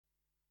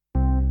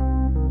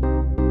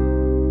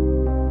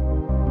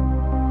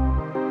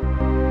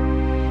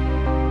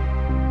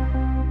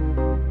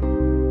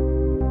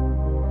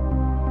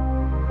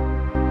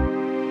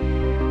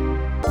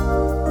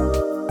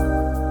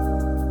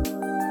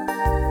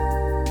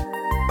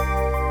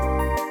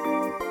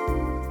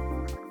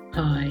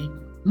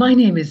My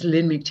name is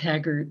Lynn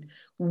McTaggart.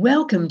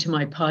 Welcome to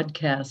my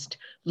podcast,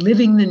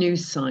 Living the New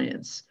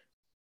Science.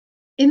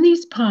 In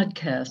these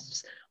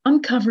podcasts, I'm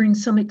covering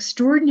some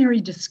extraordinary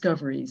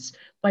discoveries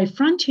by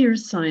frontier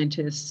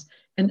scientists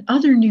and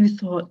other new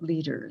thought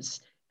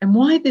leaders, and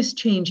why this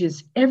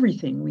changes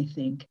everything we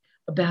think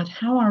about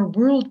how our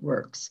world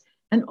works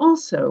and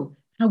also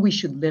how we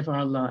should live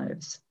our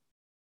lives.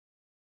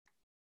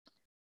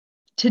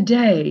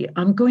 Today,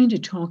 I'm going to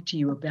talk to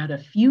you about a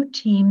few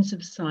teams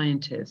of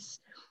scientists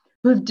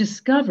who have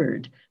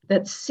discovered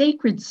that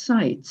sacred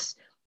sites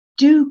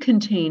do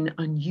contain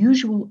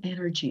unusual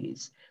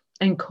energies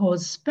and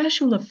cause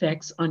special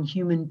effects on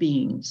human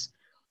beings.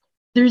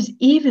 There's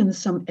even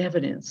some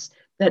evidence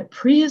that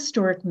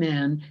prehistoric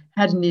man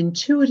had an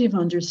intuitive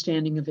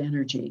understanding of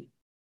energy.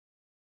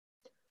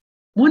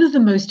 One of the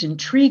most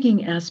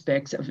intriguing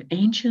aspects of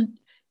ancient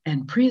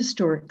and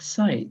prehistoric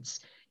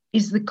sites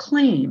is the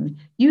claim,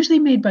 usually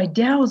made by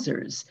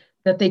dowsers,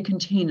 that they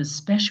contain a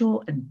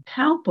special and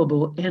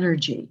palpable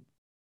energy.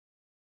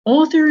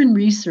 Author and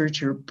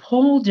researcher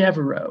Paul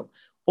Devereaux,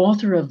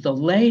 author of The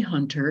Ley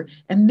Hunter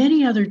and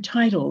many other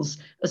titles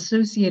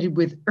associated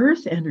with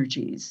earth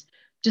energies,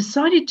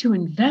 decided to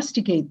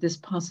investigate this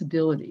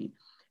possibility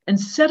and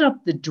set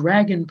up the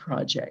Dragon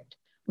Project,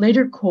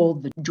 later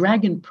called the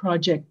Dragon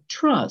Project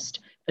Trust,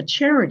 a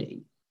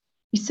charity.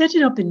 He set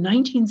it up in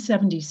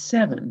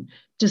 1977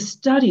 to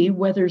study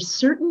whether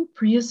certain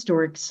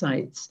prehistoric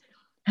sites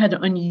had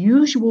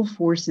unusual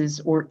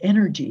forces or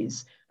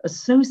energies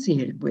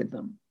associated with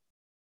them.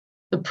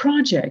 The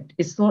project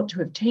is thought to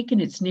have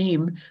taken its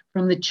name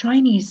from the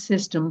Chinese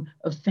system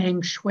of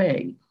Feng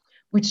Shui,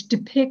 which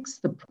depicts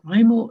the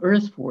primal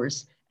earth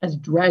force as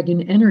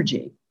dragon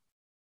energy.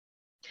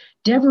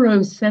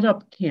 Devereaux set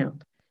up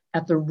camp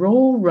at the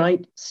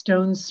Rollright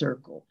Stone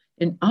Circle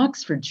in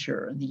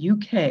Oxfordshire, the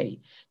UK,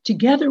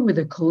 together with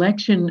a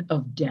collection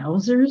of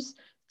dowsers,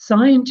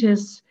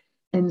 scientists,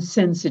 and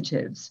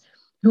sensitives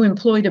who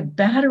employed a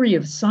battery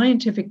of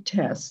scientific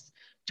tests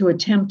to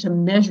attempt to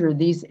measure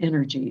these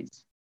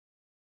energies.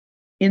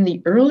 In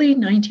the early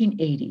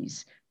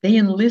 1980s, they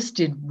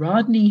enlisted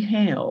Rodney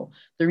Hale,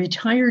 the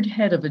retired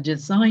head of a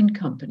design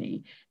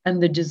company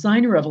and the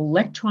designer of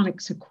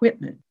electronics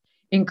equipment,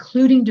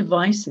 including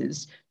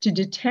devices to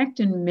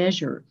detect and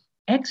measure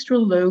extra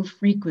low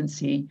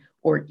frequency,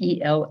 or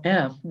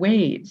ELF,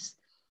 waves.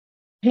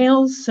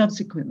 Hale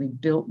subsequently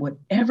built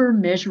whatever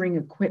measuring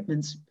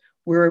equipments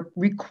were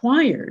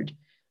required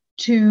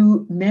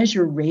to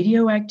measure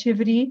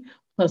radioactivity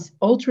plus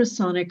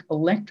ultrasonic,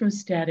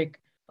 electrostatic,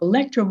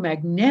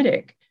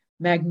 electromagnetic,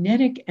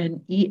 magnetic,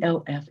 and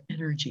ELF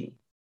energy.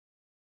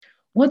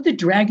 What the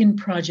Dragon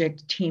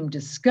Project team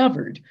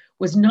discovered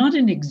was not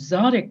an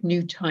exotic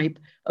new type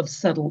of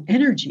subtle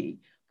energy,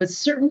 but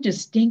certain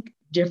distinct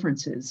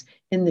differences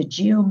in the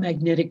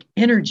geomagnetic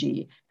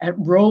energy at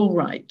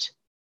Rollright.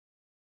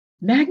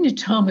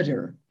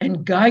 Magnetometer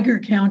and Geiger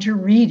counter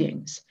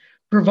readings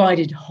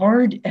provided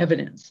hard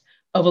evidence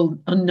of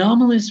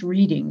anomalous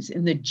readings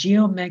in the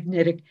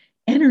geomagnetic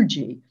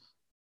energy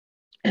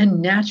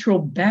and natural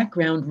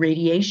background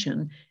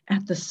radiation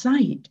at the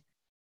site.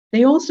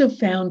 They also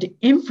found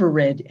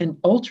infrared and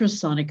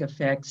ultrasonic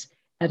effects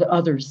at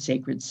other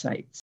sacred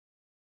sites.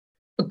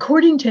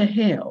 According to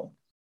Hale,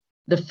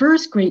 the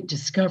first great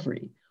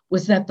discovery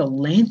was that the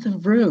length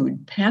of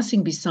road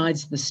passing beside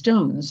the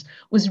stones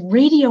was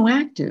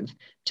radioactive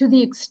to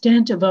the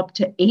extent of up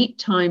to 8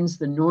 times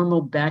the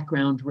normal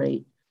background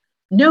rate,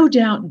 no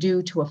doubt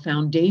due to a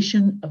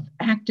foundation of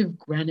active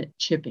granite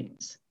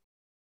chippings.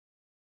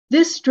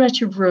 This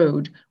stretch of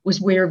road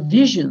was where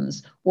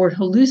visions or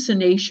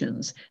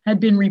hallucinations had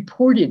been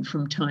reported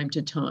from time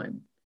to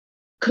time.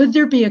 Could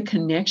there be a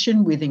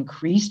connection with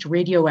increased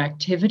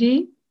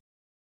radioactivity?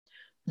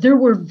 There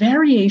were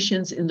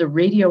variations in the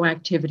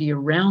radioactivity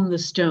around the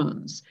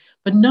stones,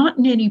 but not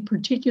in any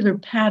particular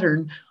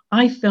pattern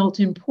I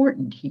felt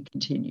important, he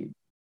continued.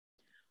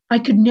 I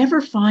could never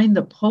find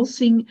the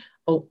pulsing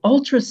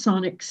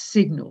ultrasonic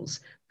signals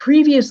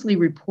previously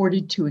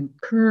reported to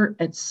occur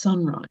at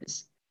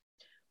sunrise.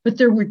 But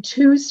there were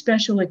 2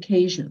 special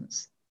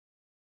occasions.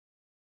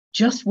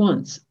 Just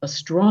once, a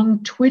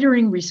strong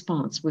twittering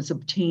response was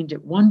obtained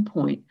at one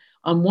point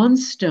on one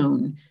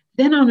stone.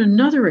 Then on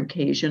another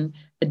occasion,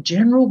 a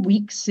general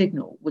weak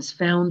signal was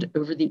found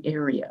over the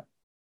area.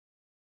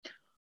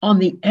 On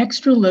the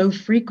extra low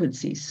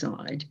frequency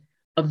side,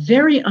 a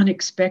very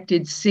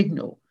unexpected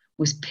signal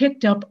was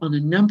picked up on a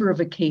number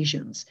of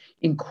occasions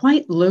in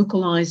quite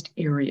localized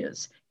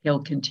areas,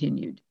 Hale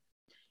continued.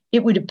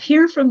 It would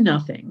appear from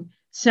nothing,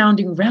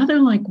 sounding rather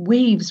like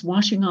waves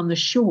washing on the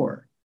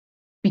shore,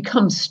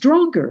 become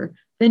stronger,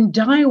 then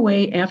die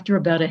away after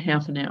about a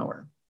half an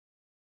hour.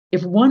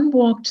 If one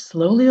walked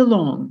slowly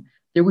along,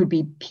 there would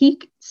be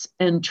peaks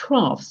and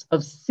troughs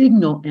of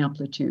signal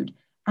amplitude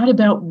at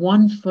about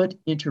 1 foot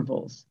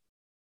intervals.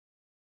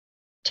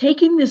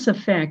 Taking this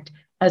effect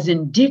as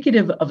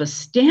indicative of a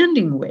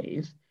standing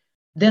wave,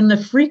 then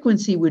the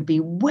frequency would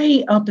be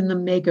way up in the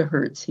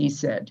megahertz, he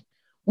said,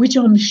 which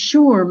I'm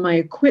sure my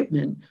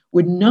equipment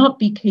would not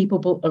be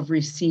capable of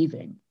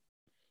receiving.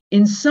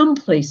 In some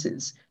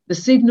places, the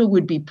signal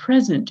would be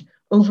present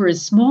over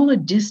as small a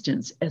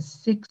distance as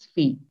 6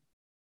 feet.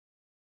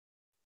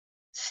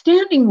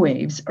 Standing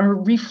waves are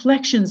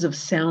reflections of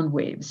sound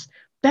waves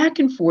back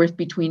and forth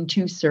between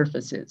two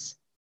surfaces.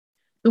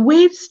 The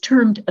wave's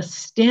termed a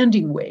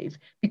standing wave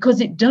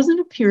because it doesn't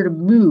appear to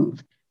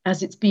move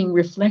as it's being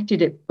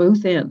reflected at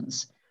both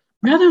ends,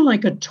 rather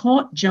like a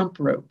taut jump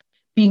rope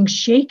being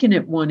shaken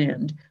at one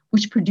end,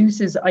 which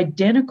produces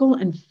identical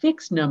and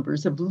fixed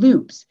numbers of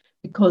loops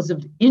because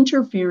of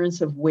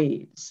interference of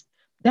waves.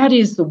 That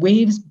is, the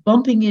waves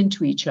bumping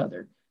into each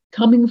other,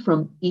 coming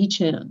from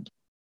each end.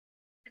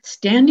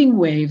 Standing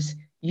waves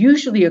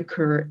usually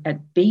occur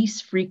at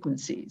base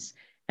frequencies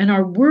and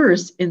are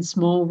worse in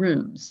small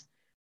rooms.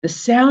 The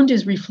sound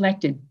is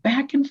reflected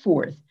back and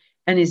forth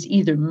and is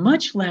either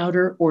much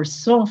louder or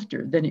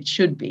softer than it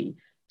should be,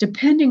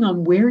 depending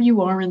on where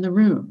you are in the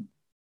room.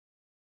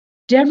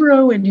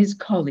 Devereaux and his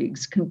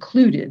colleagues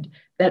concluded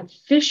that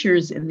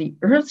fissures in the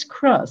Earth's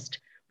crust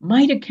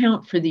might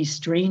account for these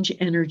strange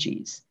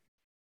energies.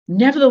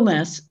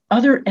 Nevertheless,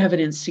 other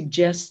evidence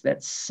suggests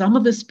that some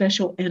of the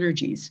special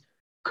energies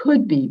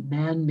could be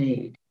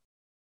man-made.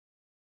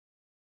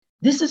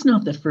 This is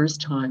not the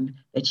first time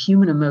that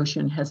human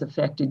emotion has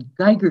affected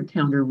Geiger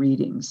counter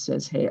readings,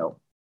 says Hale.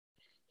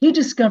 He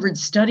discovered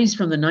studies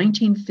from the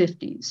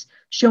 1950s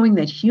showing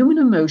that human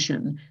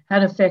emotion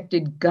had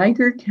affected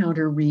Geiger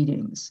counter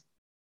readings.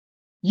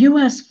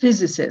 US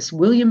physicist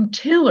William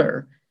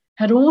Tiller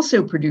had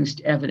also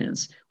produced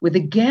evidence with a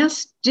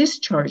gas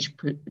discharge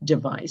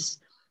device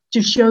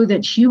to show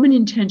that human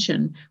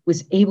intention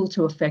was able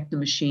to affect the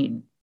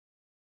machine.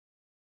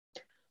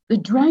 The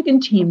Dragon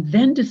team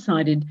then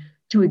decided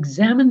to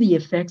examine the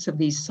effects of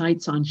these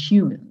sites on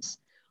humans,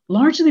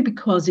 largely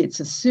because it's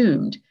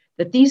assumed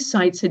that these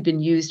sites had been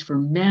used for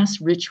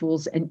mass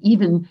rituals and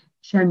even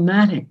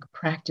shamanic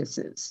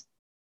practices.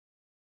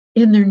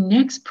 In their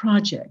next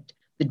project,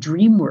 the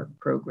DreamWork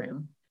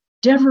program,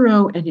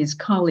 Devereaux and his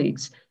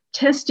colleagues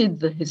tested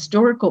the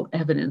historical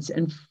evidence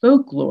and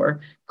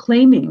folklore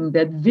claiming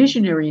that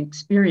visionary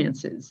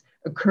experiences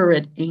occur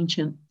at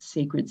ancient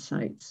sacred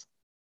sites.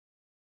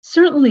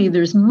 Certainly,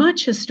 there's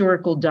much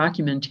historical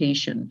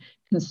documentation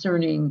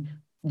concerning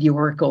the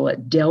oracle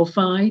at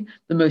Delphi,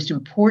 the most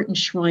important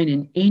shrine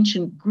in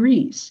ancient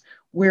Greece,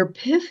 where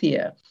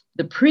Pythia,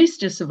 the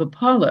priestess of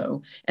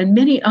Apollo, and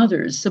many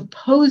others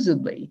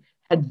supposedly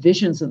had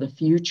visions of the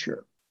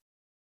future.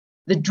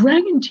 The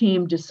Dragon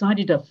team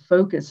decided to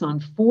focus on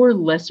 4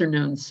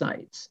 lesser-known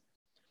sites: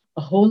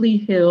 a holy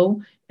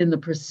hill in the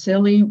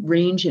Preseli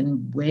Range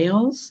in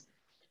Wales,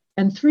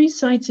 and 3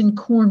 sites in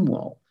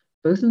Cornwall,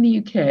 both in the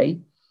UK,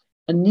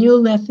 a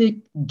Neolithic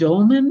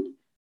dolmen,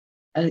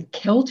 a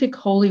Celtic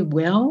holy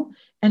well,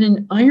 and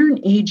an Iron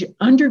Age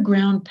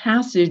underground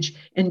passage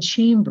and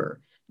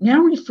chamber,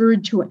 now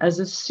referred to as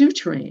a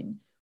souterrain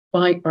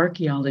by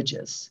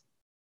archaeologists.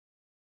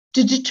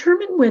 To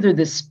determine whether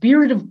the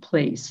spirit of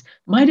place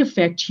might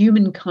affect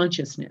human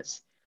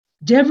consciousness,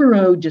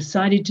 Devereaux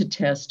decided to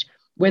test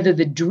whether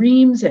the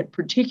dreams at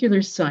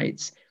particular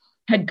sites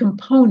had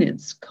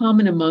components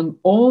common among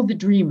all the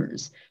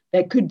dreamers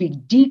that could be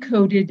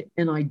decoded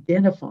and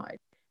identified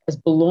as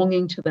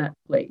belonging to that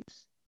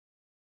place.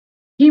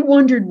 He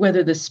wondered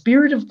whether the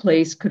spirit of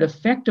place could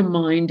affect a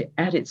mind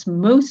at its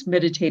most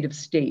meditative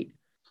state,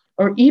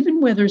 or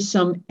even whether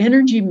some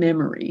energy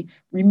memory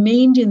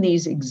remained in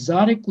these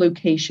exotic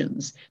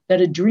locations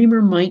that a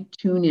dreamer might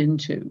tune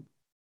into.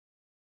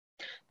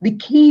 The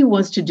key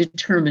was to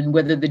determine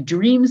whether the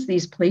dreams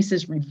these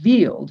places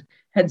revealed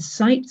had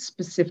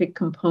site-specific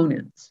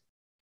components.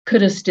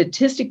 Could a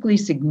statistically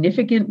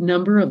significant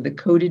number of the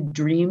coded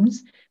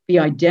dreams be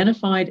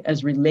identified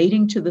as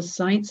relating to the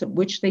sites at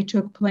which they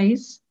took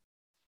place?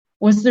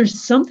 Was there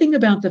something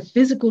about the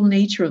physical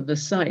nature of the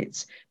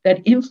sites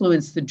that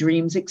influenced the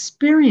dreams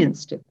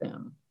experienced at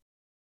them?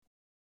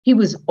 He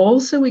was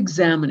also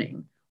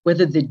examining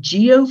whether the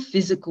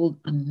geophysical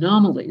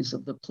anomalies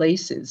of the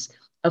places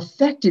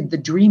affected the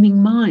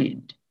dreaming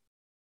mind.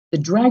 The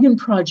Dragon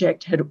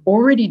Project had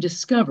already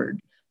discovered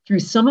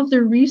through some of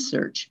their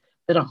research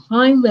that a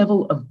high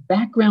level of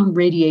background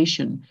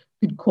radiation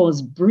could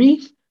cause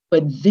brief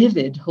but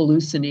vivid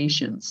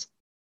hallucinations.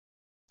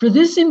 For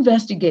this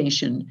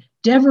investigation,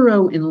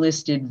 Devereaux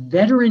enlisted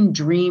veteran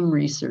dream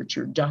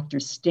researcher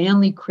Dr.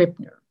 Stanley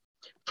Krippner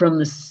from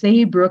the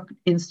Saybrook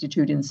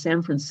Institute in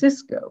San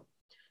Francisco,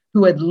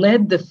 who had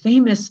led the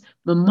famous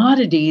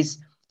Maimonides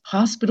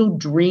hospital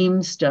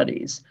dream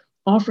studies,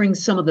 offering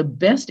some of the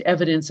best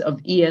evidence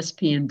of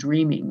ESP and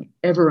dreaming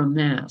ever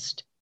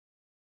amassed.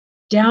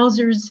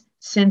 Dowsers,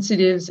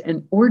 sensitives,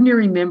 and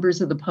ordinary members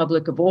of the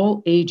public of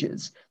all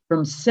ages,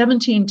 from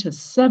 17 to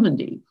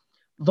 70,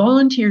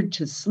 volunteered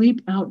to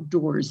sleep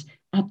outdoors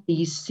at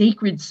these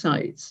sacred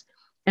sites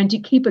and to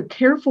keep a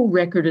careful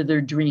record of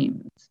their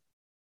dreams.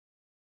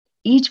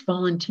 Each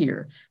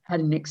volunteer had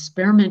an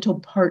experimental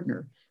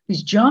partner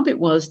whose job it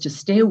was to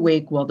stay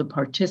awake while the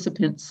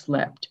participant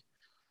slept.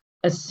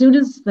 As soon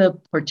as the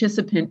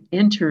participant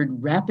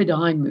entered rapid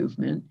eye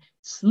movement,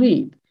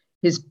 sleep,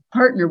 His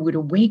partner would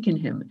awaken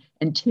him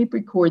and tape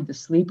record the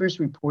sleeper's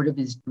report of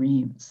his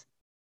dreams.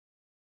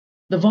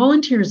 The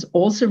volunteers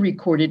also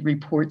recorded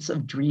reports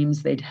of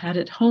dreams they'd had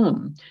at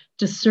home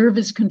to serve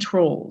as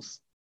controls.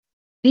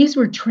 These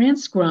were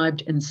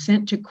transcribed and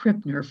sent to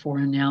Krippner for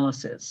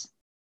analysis.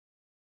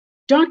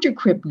 Dr.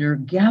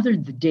 Krippner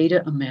gathered the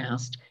data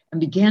amassed and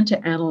began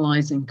to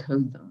analyze and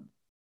code them.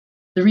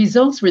 The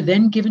results were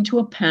then given to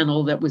a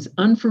panel that was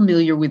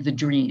unfamiliar with the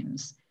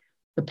dreams.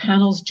 The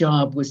panel's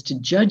job was to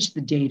judge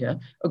the data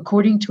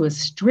according to a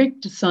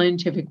strict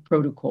scientific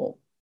protocol.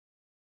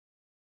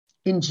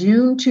 In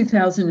June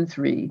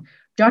 2003,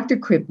 Dr.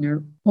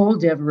 Krippner, Paul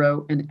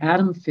Devereaux, and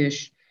Adam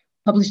Fish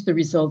published the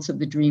results of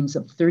the dreams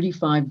of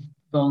 35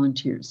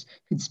 volunteers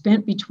who'd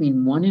spent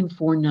between 1 and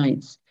 4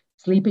 nights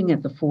sleeping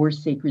at the 4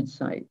 sacred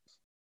sites.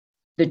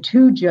 The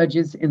 2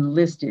 judges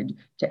enlisted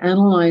to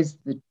analyze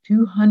the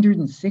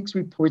 206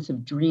 reports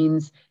of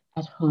dreams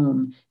at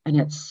home and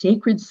at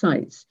sacred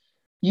sites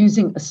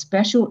using a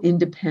special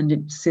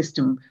independent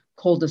system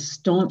called a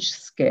Staunch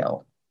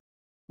scale,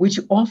 which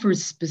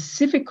offers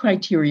specific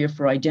criteria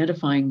for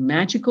identifying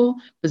magical,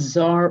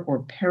 bizarre,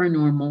 or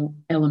paranormal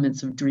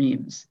elements of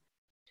dreams.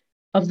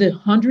 Of the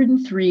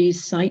 103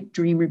 site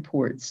dream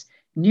reports,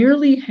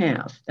 nearly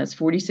half, that's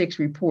 46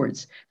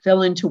 reports,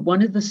 fell into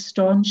one of the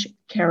Staunch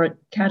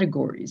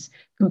categories,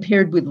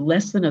 compared with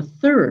less than a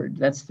third,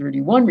 that's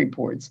 31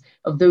 reports,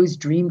 of those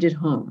dreamed at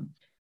home.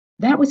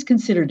 That was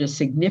considered a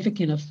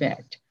significant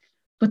effect.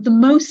 But the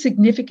most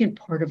significant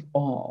part of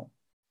all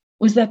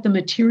was that the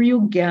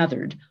material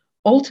gathered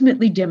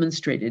ultimately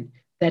demonstrated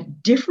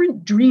that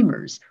different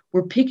dreamers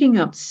were picking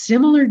up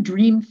similar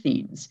dream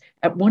themes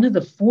at one of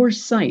the 4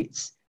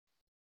 sites,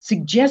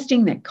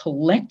 suggesting that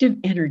collective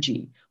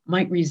energy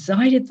might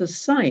reside at the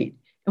site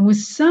and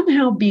was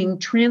somehow being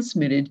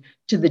transmitted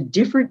to the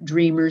different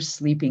dreamers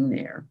sleeping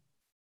there.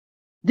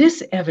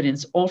 This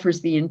evidence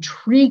offers the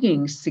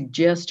intriguing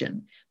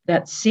suggestion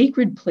that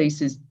sacred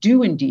places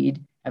do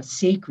indeed have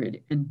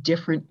sacred and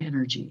different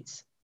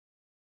energies.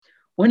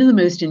 One of the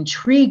most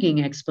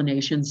intriguing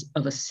explanations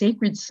of a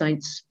sacred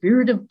site's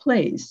spirit of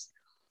place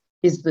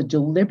is the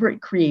deliberate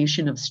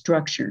creation of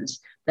structures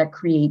that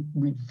create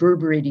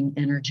reverberating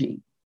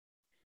energy.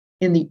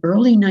 In the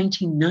early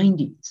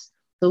 1990s,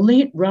 the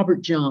late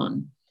Robert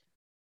John,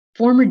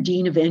 former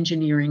Dean of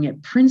Engineering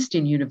at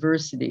Princeton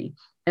University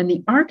and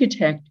the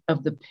architect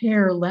of the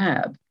Pear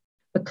Lab,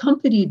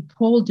 accompanied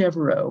Paul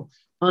Devereaux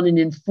on an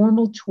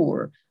informal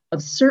tour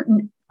of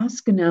certain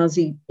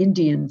Ashkenazi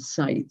Indian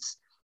sites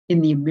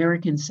in the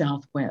American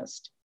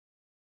Southwest.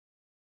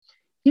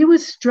 He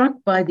was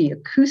struck by the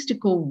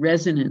acoustical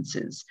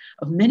resonances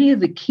of many of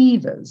the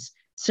kivas,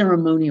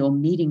 ceremonial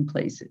meeting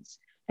places,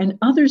 and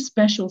other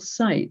special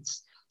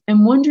sites,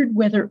 and wondered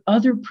whether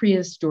other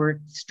prehistoric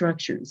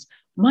structures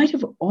might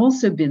have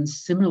also been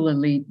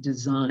similarly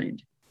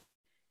designed.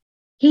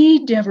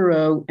 He,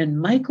 Devereaux, and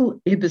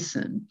Michael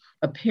Ibison,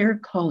 a Pear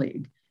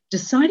colleague,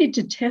 decided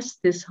to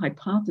test this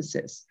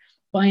hypothesis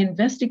by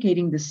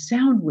investigating the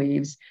sound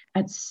waves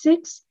at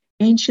 6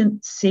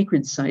 ancient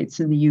sacred sites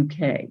in the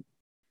UK.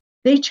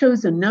 They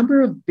chose a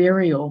number of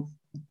burial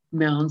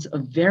mounds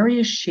of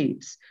various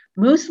shapes,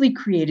 mostly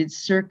created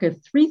circa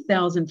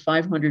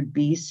 3500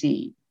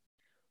 BC.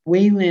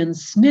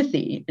 Wayland's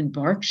Smithy in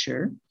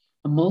Berkshire,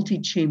 a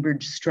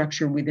multi-chambered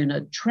structure within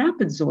a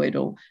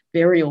trapezoidal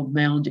burial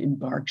mound in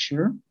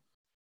Berkshire.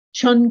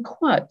 Chun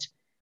Quat,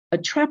 a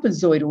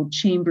trapezoidal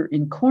chamber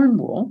in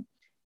Cornwall.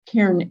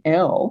 Cairn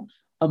L,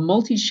 a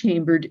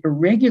multi-chambered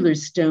irregular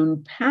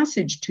stone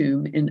passage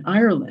tomb in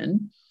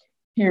Ireland.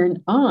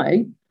 Cairn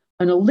I,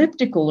 an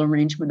elliptical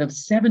arrangement of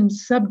 7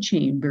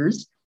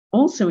 subchambers,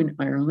 also in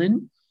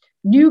Ireland.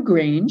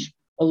 Newgrange,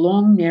 a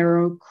long,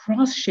 narrow,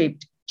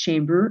 cross-shaped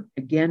chamber,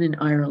 again in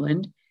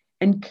Ireland.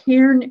 And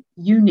Cairn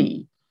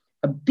Uni,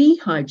 a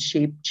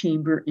beehive-shaped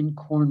chamber in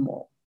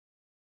Cornwall.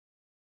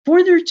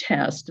 For their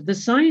test, the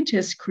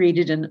scientists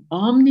created an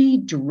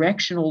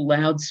omnidirectional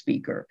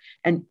loudspeaker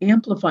and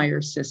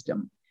amplifier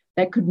system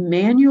that could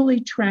manually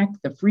track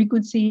the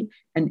frequency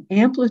and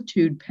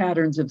amplitude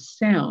patterns of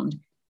sound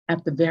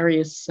at the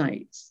various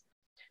sites.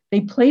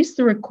 They placed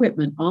their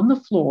equipment on the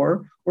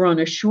floor or on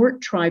a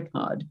short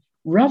tripod,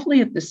 roughly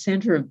at the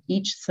center of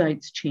each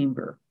site's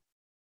chamber.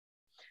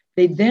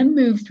 They then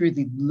moved through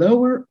the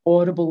lower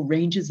audible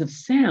ranges of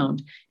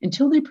sound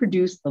until they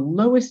produced the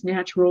lowest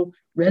natural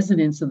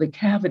resonance of the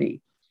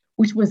cavity,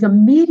 which was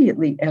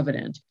immediately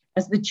evident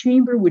as the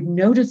chamber would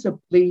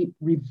noticeably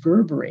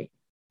reverberate.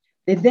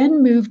 They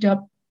then moved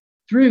up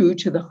through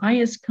to the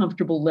highest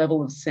comfortable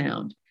level of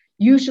sound,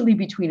 usually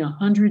between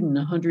 100 and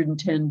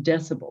 110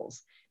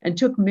 decibels, and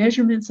took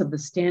measurements of the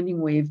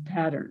standing wave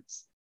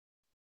patterns.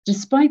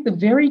 Despite the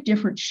very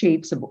different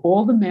shapes of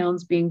all the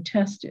mounds being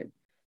tested,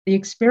 the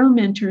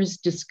experimenters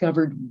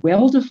discovered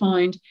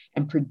well-defined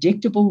and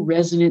predictable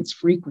resonance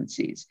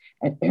frequencies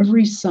at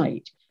every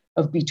site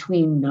of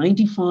between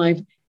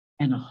 95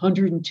 and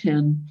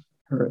 110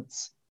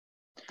 hertz.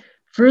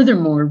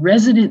 Furthermore,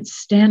 resonant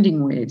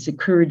standing waves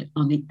occurred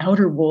on the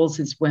outer walls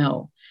as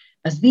well,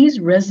 As these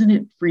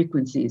resonant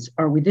frequencies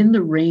are within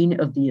the range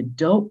of the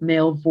adult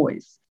male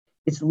voice,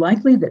 it's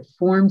likely that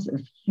forms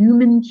of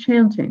human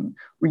chanting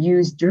were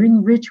used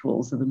during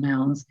rituals of the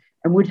mounds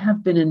and would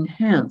have been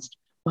enhanced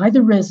by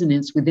the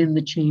resonance within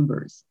the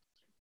chambers.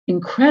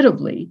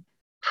 Incredibly,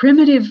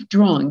 primitive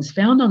drawings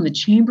found on the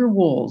chamber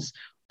walls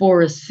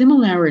bore a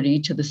similarity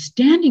to the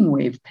standing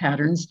wave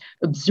patterns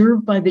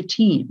observed by the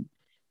team,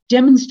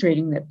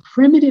 demonstrating that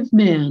primitive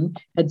man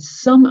had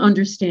some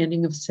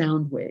understanding of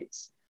sound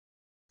waves.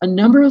 A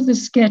number of the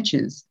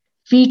sketches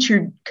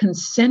featured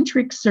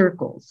concentric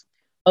circles,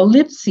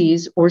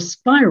 ellipses, or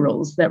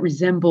spirals that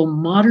resemble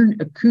modern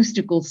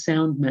acoustical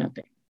sound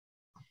mapping.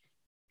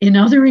 In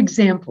other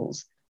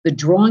examples, the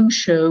drawings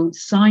show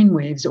sine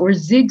waves or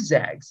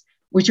zigzags,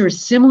 which are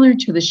similar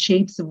to the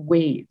shapes of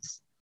waves.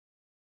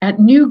 At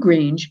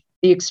Newgrange,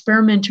 the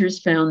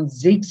experimenters found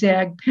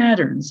zigzag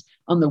patterns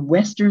on the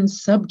western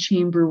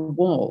subchamber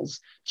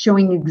walls,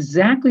 showing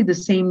exactly the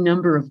same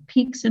number of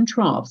peaks and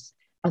troughs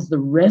as the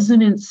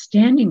resonant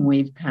standing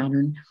wave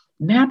pattern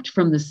mapped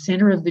from the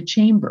center of the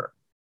chamber.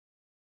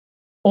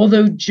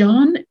 Although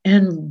John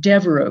and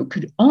Devereux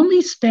could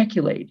only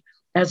speculate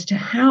as to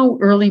how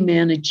early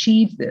man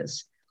achieved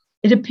this,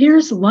 it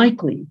appears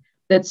likely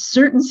that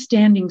certain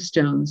standing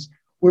stones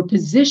were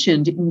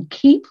positioned in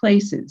key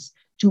places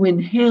to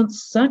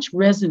enhance such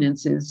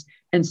resonances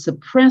and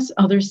suppress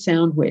other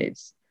sound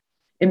waves.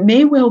 It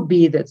may well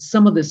be that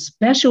some of the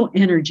special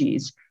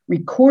energies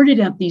recorded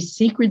at these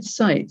sacred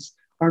sites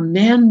are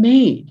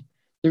man-made,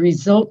 the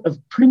result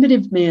of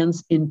primitive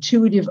man's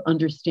intuitive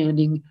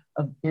understanding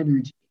of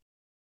energy.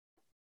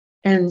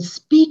 And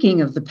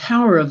speaking of the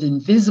power of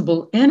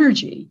invisible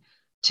energy,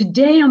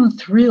 today I'm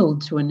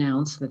thrilled to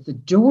announce that the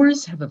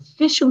doors have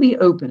officially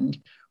opened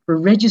for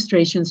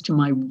registrations to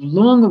my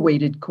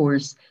long-awaited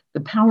course,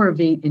 The Power of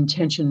Eight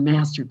Intention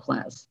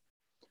Masterclass.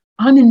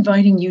 I'm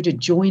inviting you to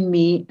join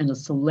me and a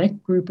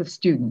select group of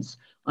students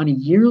on a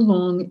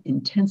year-long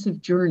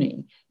intensive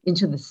journey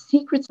into the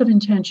secrets of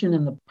intention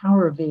and the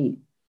power of eight.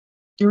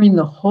 During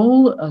the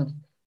whole of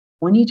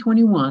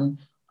 2021,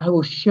 I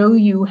will show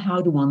you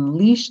how to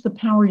unleash the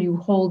power you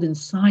hold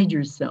inside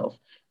yourself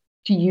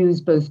to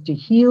use both to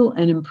heal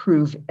and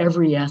improve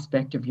every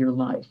aspect of your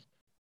life.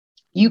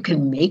 You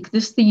can make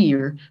this the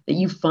year that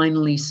you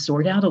finally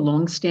sort out a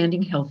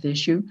long-standing health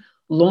issue,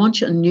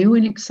 launch a new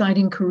and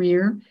exciting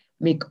career,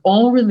 make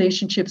all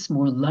relationships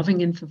more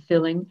loving and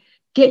fulfilling,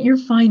 get your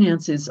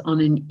finances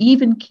on an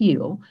even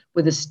keel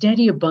with a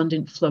steady,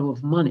 abundant flow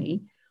of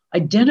money,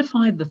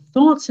 identify the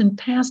thoughts and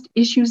past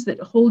issues that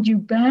hold you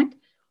back,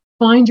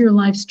 find your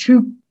life's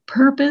true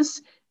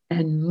purpose,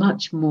 and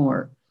much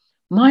more.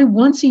 My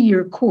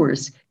once-a-year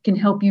course can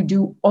help you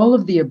do all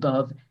of the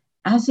above,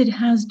 as it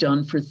has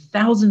done for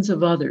thousands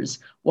of others,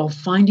 while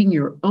finding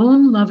your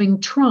own loving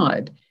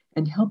tribe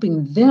and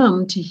helping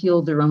them to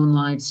heal their own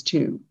lives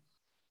too.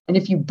 And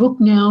if you book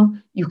now,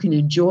 you can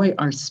enjoy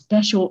our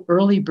special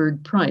early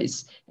bird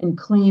price and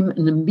claim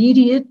an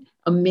immediate,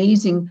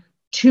 amazing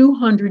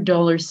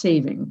 $200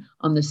 saving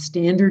on the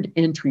standard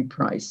entry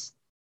price.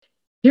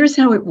 Here's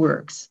how it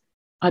works.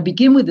 I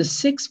begin with a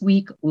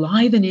 6-week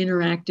live and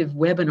interactive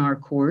webinar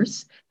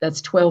course.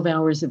 That's 12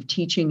 hours of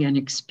teaching and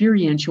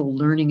experiential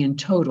learning in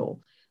total.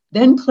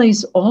 Then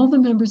place all the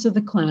members of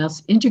the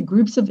class into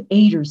groups of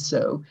 8 or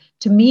so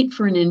to meet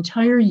for an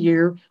entire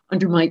year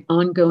under my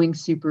ongoing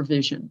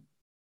supervision.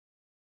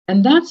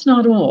 And that's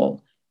not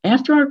all.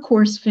 After our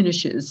course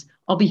finishes,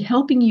 I'll be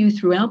helping you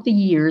throughout the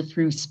year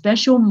through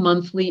special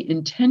monthly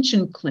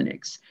intention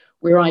clinics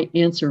where I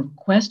answer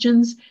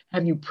questions,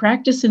 have you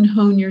practice and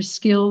hone your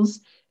skills,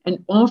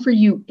 and offer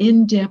you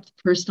in-depth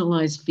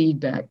personalized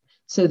feedback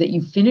so that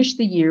you finish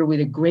the year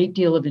with a great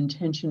deal of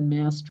intention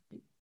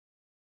mastery.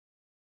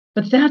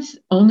 But that's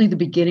only the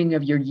beginning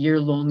of your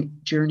year-long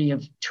journey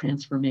of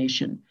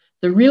transformation.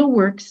 The real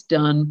work's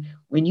done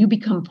when you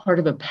become part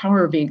of a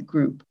Power of Eight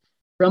group.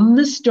 From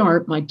the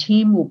start, my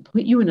team will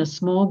put you in a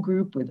small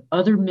group with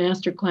other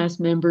masterclass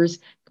members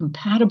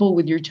compatible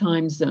with your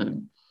time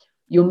zone.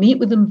 You'll meet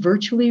with them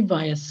virtually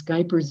via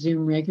Skype or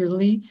Zoom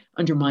regularly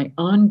under my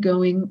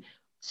ongoing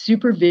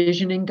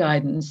supervision and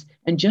guidance,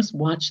 and just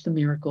watch the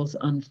miracles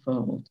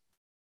unfold.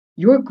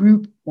 Your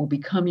group will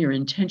become your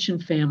intention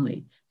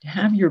family to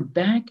have your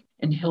back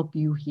and help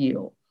you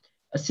heal,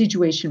 a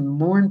situation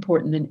more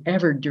important than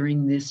ever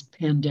during this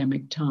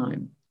pandemic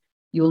time.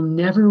 You'll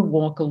never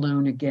walk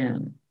alone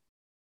again.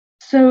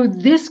 So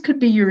this could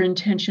be your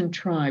intention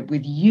tribe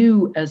with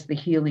you as the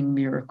healing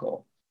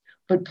miracle.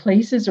 But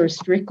places are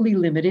strictly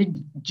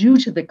limited due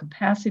to the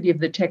capacity of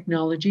the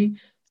technology,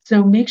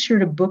 so make sure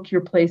to book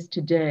your place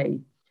today.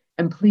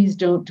 And please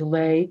don't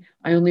delay.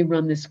 I only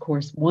run this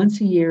course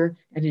once a year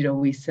and it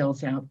always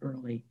sells out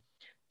early.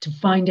 To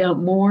find out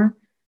more,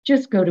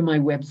 just go to my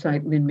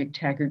website,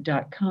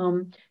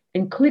 lynnmctaggart.com,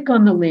 and click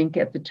on the link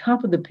at the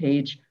top of the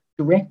page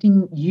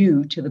directing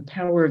you to the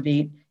Power of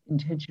Eight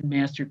Intention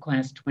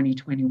Masterclass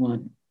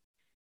 2021.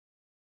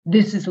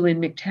 This is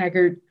Lynn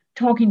McTaggart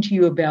talking to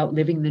you about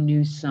living the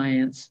new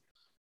science.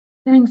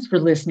 Thanks for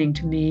listening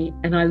to me,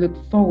 and I look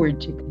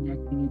forward to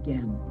connecting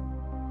again.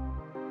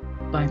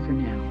 Bye for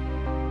now.